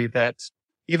luxury that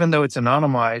even though it's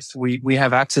anonymized, we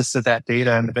have access to that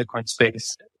data in the Bitcoin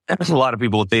space. There's a lot of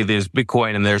people say there's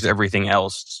Bitcoin and there's everything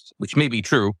else, which may be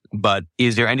true, but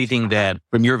is there anything that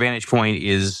from your vantage point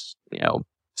is,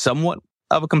 somewhat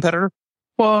of a competitor?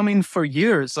 Well, I mean, for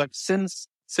years, like since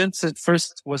it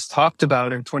first was talked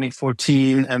about in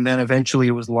 2014, and then eventually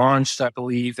it was launched, I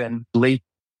believe, in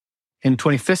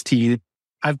 2015,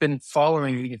 I've been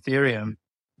following Ethereum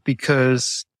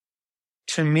because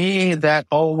to me, that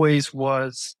always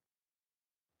was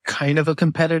kind of a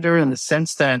competitor in the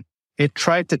sense that it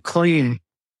tried to claim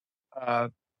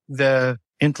the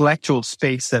intellectual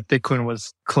space that Bitcoin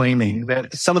was claiming.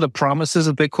 That some of the promises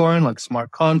of Bitcoin, like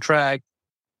smart contract,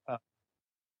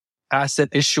 asset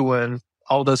issuance,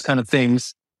 all those kind of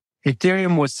things,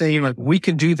 Ethereum was saying like, we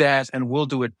can do that and we'll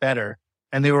do it better.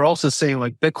 And they were also saying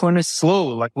like, Bitcoin is slow.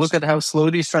 Like, look at how slow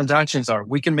these transactions are.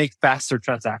 We can make faster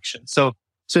transactions. So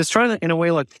it's trying to, in a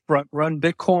way, like run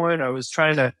Bitcoin. I was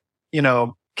trying to,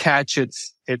 catch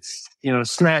its,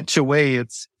 snatch away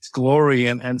its glory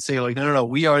and say like, no,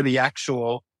 we are the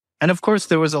actual. And of course,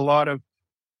 there was a lot of,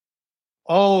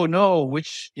 oh no,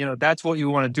 which, that's what you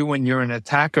want to do when you're an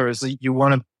attacker is you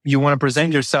want to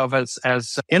present yourself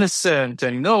as innocent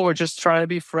and no, we're just trying to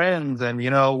be friends. And,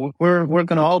 we're going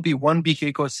to all be one big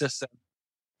ecosystem.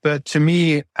 But to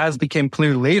me, as became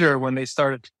clear later when they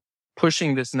started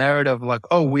pushing this narrative like,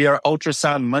 oh, we are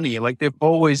ultrasound money. Like they've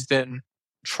always been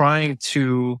trying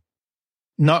to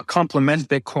not complement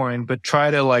Bitcoin, but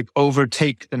try to like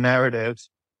overtake the narrative.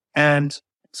 And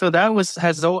so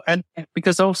that and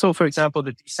because also, for example,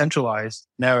 the decentralized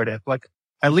narrative, like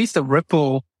at least the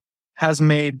Ripple has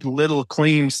made little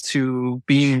claims to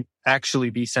being actually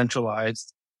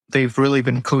decentralized. They've really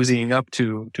been cozying up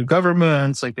to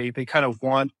governments. Like they kind of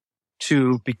want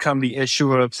to become the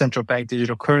issuer of central bank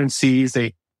digital currencies.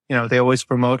 They always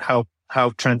promote how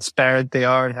transparent they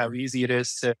are and how easy it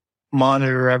is to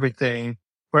monitor everything.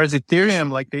 Whereas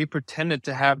Ethereum, like they pretended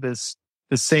to have the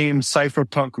same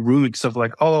cypherpunk roots of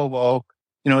like, oh, well,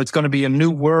 it's going to be a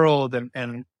new world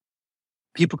and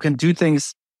people can do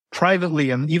things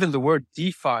privately. And even the word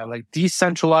DeFi, like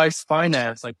decentralized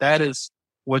finance, like that is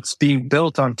what's being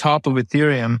built on top of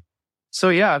Ethereum. So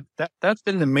yeah, that's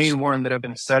been the main one that I've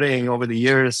been studying over the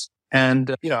years.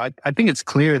 And, I think it's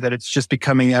clear that it's just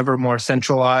becoming ever more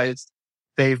centralized.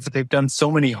 They've done so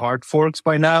many hard forks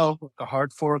by now. A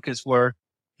hard fork is where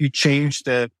you change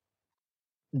the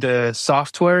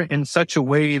software in such a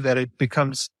way that it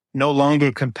becomes no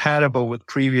longer compatible with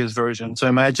previous versions. So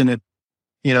imagine it,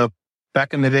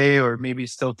 back in the day or maybe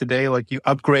still today, like you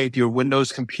upgrade your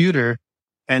Windows computer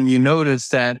and you notice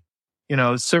that,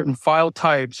 certain file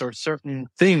types or certain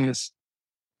things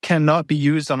cannot be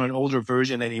used on an older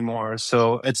version anymore.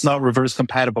 So it's not reverse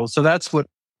compatible. So that's what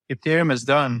Ethereum has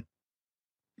done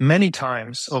many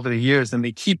times over the years, and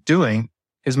they keep doing,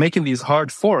 is making these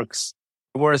hard forks.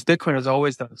 Whereas Bitcoin has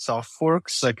always done soft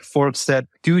forks, like forks that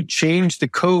do change the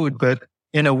code, but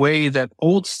in a way that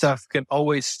old stuff can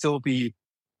always still be,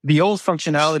 the old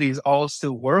functionalities all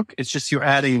still work. It's just you're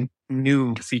adding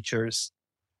new features.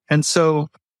 And so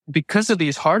because of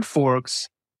these hard forks,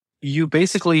 you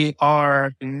basically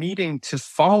are needing to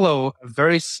follow a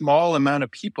very small amount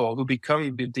of people who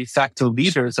become the de facto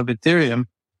leaders of Ethereum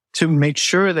to make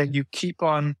sure that you keep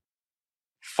on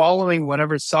following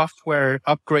whatever software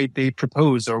upgrade they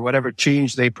propose or whatever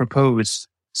change they propose.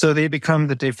 So they become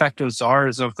the de facto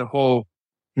czars of the whole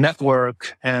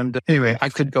network. And anyway, I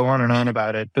could go on and on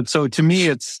about it. But so to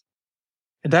me,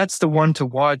 that's the one to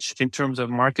watch in terms of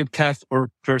market cap or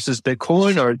versus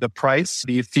Bitcoin or the price,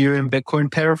 the Ethereum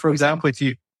Bitcoin pair, for example.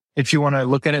 If you want to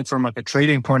look at it from like a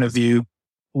trading point of view,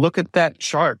 look at that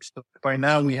chart. By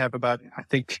now we have about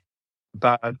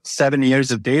 7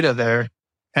 years of data there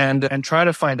and try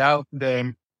to find out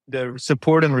the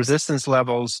support and resistance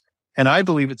levels. And I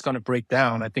believe it's going to break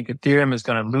down. I think Ethereum is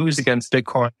going to lose against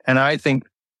Bitcoin. And I think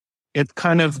it's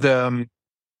kind of the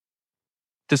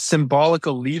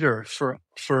symbolical leader for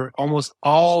almost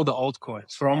all the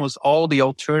altcoins, for almost all the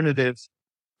alternative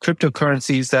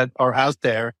cryptocurrencies that are out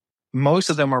there. Most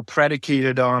of them are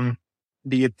predicated on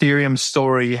the Ethereum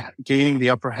story gaining the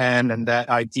upper hand and that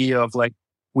idea of like,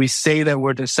 we say that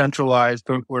we're decentralized,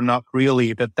 but we're not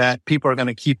really, that people are going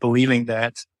to keep believing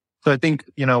that. So I think,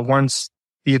 once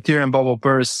the Ethereum bubble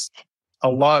bursts, a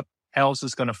lot else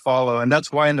is going to follow. And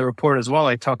that's why in the report as well,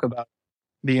 I talk about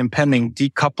the impending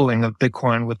decoupling of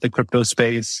Bitcoin with the crypto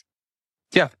space.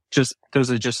 Yeah, those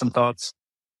are just some thoughts.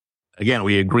 Again,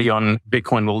 we agree on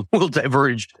Bitcoin will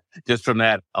diverge just from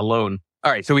that alone.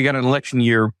 All right, so we got an election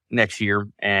year next year,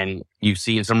 and you've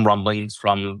seen some rumblings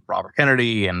from Robert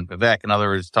Kennedy and Vivek and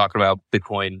others talking about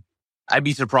Bitcoin. I'd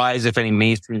be surprised if any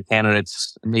mainstream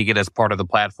candidates make it as part of the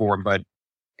platform, but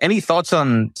any thoughts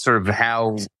on sort of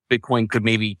how Bitcoin could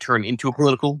maybe turn into a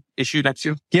political issue next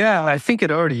year? Yeah, I think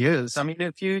it already is. I mean,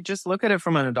 if you just look at it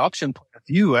from an adoption point of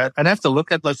view, I'd have to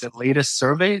look at like the latest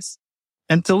surveys.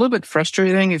 And it's a little bit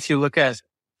frustrating if you look at,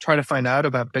 try to find out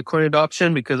about Bitcoin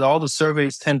adoption, because all the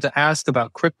surveys tend to ask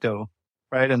about crypto,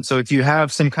 right? And so if you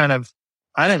have some kind of,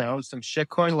 I don't know, some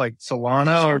shitcoin like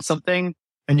Solana or something,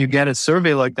 and you get a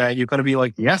survey like that, you're going to be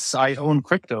like, yes, I own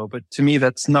crypto. But to me,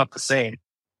 that's not the same.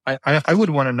 I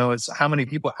would want to know is how many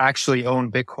people actually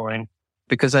own Bitcoin,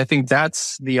 because I think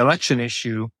that's the election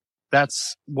issue.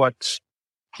 That's what,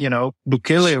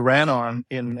 Bukele ran on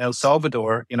in El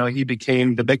Salvador. He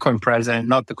became the Bitcoin president,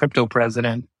 not the crypto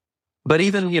president. But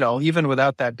even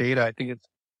without that data, I think it's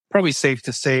probably safe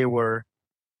to say we're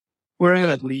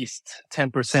at least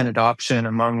 10% adoption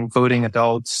among voting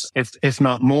adults, if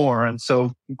not more. And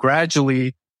so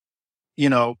gradually,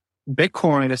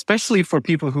 Bitcoin, especially for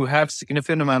people who have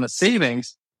significant amount of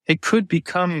savings, it could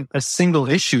become a single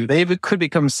issue. They could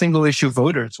become single issue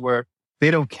voters where they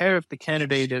don't care if the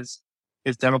candidate is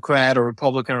Democrat or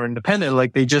Republican or independent.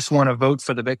 Like they just want to vote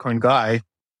for the Bitcoin guy.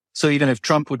 So even if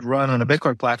Trump would run on a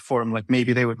Bitcoin platform, like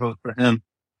maybe they would vote for him.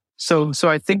 So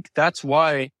I think that's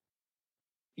why,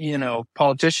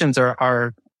 politicians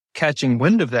are catching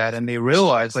wind of that, and they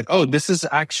realize like, oh, this is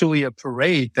actually a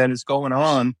parade that is going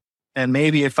on. And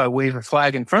maybe if I wave a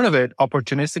flag in front of it,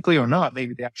 opportunistically or not,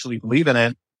 maybe they actually believe in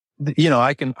it.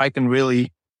 I can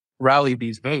really rally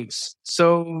these votes.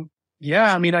 So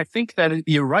yeah, I mean, I think that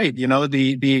you're right.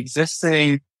 The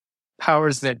existing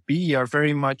powers that be are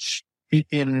very much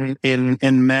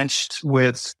enmeshed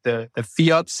with the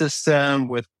fiat system,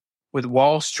 with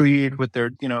Wall Street, with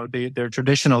their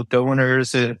traditional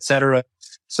donors, et cetera.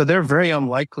 So they're very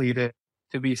unlikely to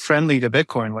be friendly to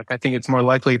Bitcoin. Like I think it's more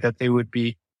likely that they would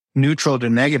be neutral to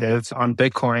negative on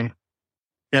Bitcoin.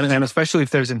 And especially if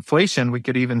there's inflation, we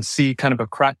could even see kind of a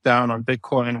crackdown on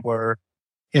Bitcoin where,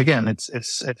 again, it's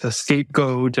a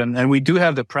scapegoat. And we do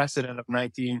have the precedent of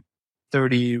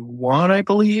 1931, I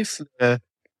believe,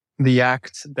 the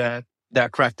act that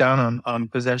cracked down on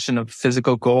possession of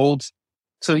physical gold.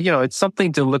 So, it's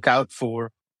something to look out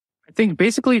for. I think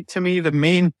basically to me, the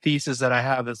main thesis that I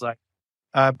have is like,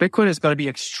 Bitcoin is going to be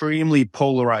extremely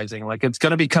polarizing. Like it's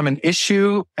going to become an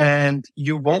issue and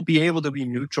you won't be able to be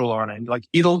neutral on it. Like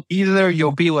either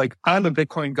you'll be like, I'm a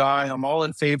Bitcoin guy, I'm all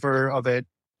in favor of it,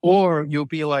 or you'll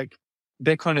be like,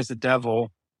 Bitcoin is the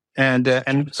devil.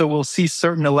 And so we'll see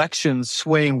certain elections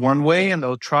swaying one way and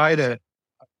they'll try to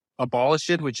abolish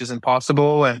it, which is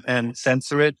impossible, and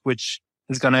censor it, which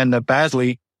is going to end up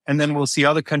badly. And then we'll see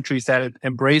other countries that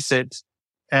embrace it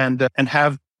and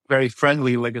have very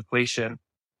friendly legislation.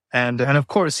 And of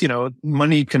course,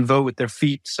 money can vote with their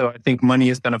feet. So I think money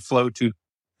is going to flow to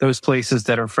those places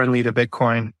that are friendly to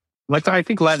Bitcoin. Like I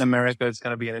think Latin America is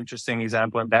going to be an interesting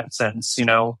example in that sense.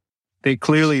 They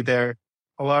clearly a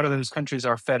lot of those countries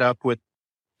are fed up with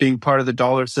being part of the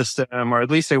dollar system, or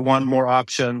at least they want more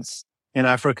options. In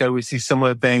Africa, we see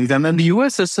similar things. And then the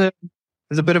US is a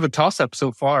bit of a toss-up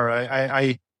so far.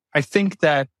 I think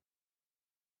that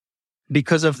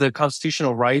because of the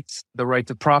constitutional rights, the right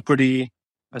to property,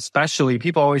 especially,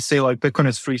 people always say like Bitcoin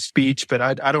is free speech, but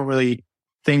I don't really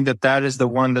think that is the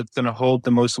one that's going to hold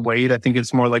the most weight. I think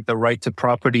it's more like the right to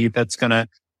property that's going to,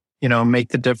 make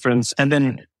the difference. And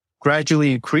then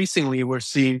gradually, increasingly, we're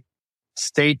seeing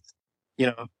states,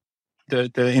 the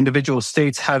individual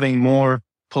states having more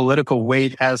political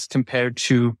weight as compared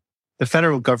to the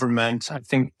federal government. I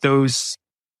think those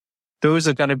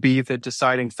are going to be the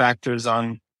deciding factors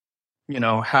on,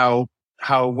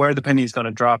 where the penny is going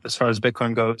to drop as far as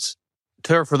Bitcoin goes.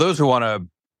 Tuur, for those who want to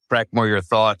track more of your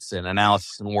thoughts and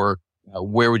analysis and work,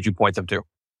 where would you point them to?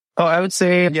 Oh, I would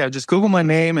say, just Google my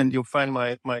name and you'll find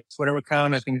my Twitter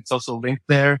account. I think it's also linked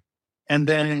there. And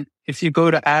then if you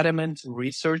go to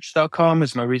adamantresearch.com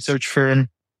is my research firm.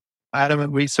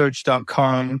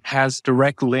 Adamantresearch.com has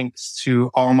direct links to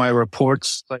all my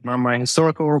reports, like my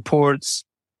historical reports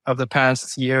of the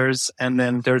past years. And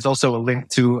then there's also a link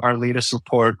to our latest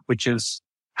report, which is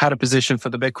how to position for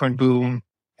the Bitcoin boom.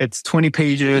 It's 20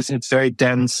 pages. It's very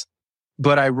dense,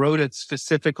 but I wrote it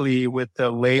specifically with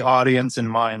the lay audience in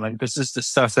mind. Like this is the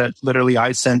stuff that literally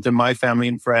I sent to my family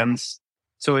and friends.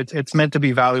 So it's meant to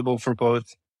be valuable for both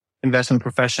investment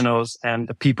professionals and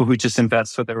the people who just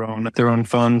invest for their own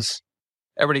funds.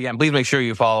 Everybody, again, please make sure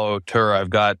you follow Tuur. I've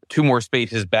got 2 more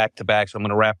spaces back to back, so I'm going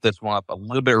to wrap this one up a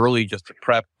little bit early just to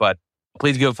prep. But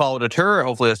please give a follow to Tuur.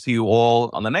 Hopefully, I'll see you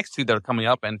all on the next 2 that are coming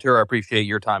up. And Tuur, I appreciate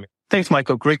your time. Thanks,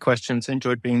 Michael. Great questions.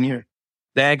 Enjoyed being here.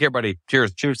 Thank you, everybody.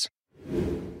 Cheers. Cheers.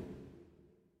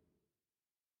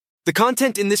 The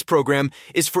content in this program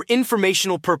is for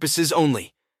informational purposes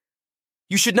only.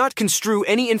 You should not construe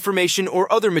any information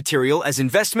or other material as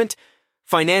investment,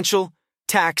 financial,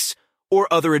 tax, or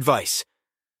other advice.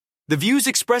 The views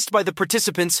expressed by the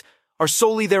participants are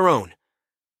solely their own.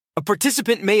 A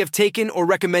participant may have taken or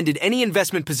recommended any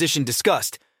investment position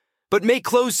discussed, but may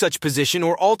close such position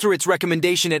or alter its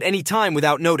recommendation at any time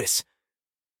without notice.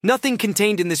 Nothing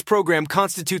contained in this program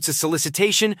constitutes a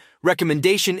solicitation,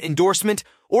 recommendation, endorsement,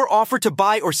 or offer to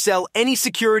buy or sell any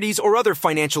securities or other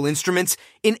financial instruments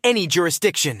in any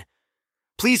jurisdiction.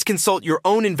 Please consult your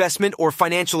own investment or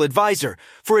financial advisor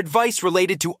for advice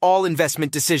related to all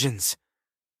investment decisions.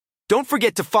 Don't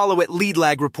forget to follow at Lead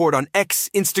Lag Report on X,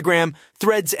 Instagram,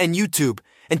 Threads, and YouTube,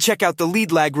 and check out the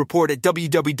Lead Lag Report at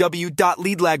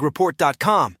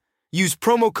www.leadlagreport.com. Use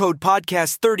promo code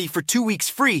podcast30 for 2 weeks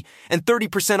free and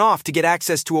 30% off to get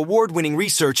access to award-winning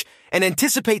research and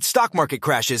anticipate stock market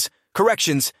crashes,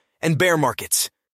 corrections, and bear markets.